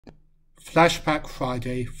Flashback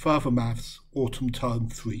Friday, Further Maths, Autumn Term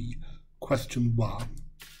 3, Question 1.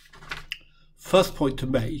 First point to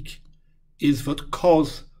make is that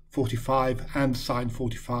cos 45 and sine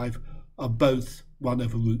 45 are both 1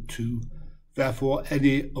 over root 2. Therefore,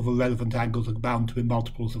 any of the relevant angles are bound to be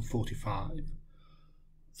multiples of 45.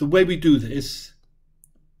 The way we do this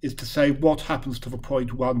is to say what happens to the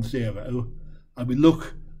point 1, 0, and we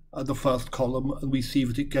look at the first column and we see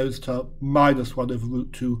that it goes to minus 1 over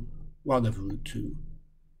root 2, 1 over root 2.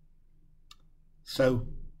 So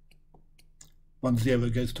 1, 0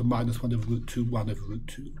 goes to minus 1 over root 2, 1 over root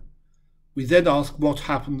 2. We then ask what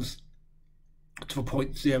happens to the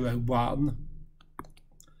point 0, 1.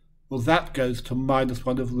 Well, that goes to minus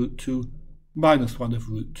 1 over root 2, minus 1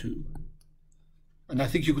 over root 2. And I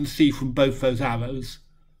think you can see from both those arrows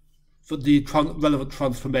that the relevant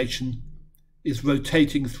transformation is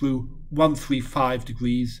rotating through 135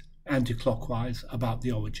 degrees anti-clockwise about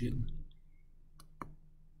the origin.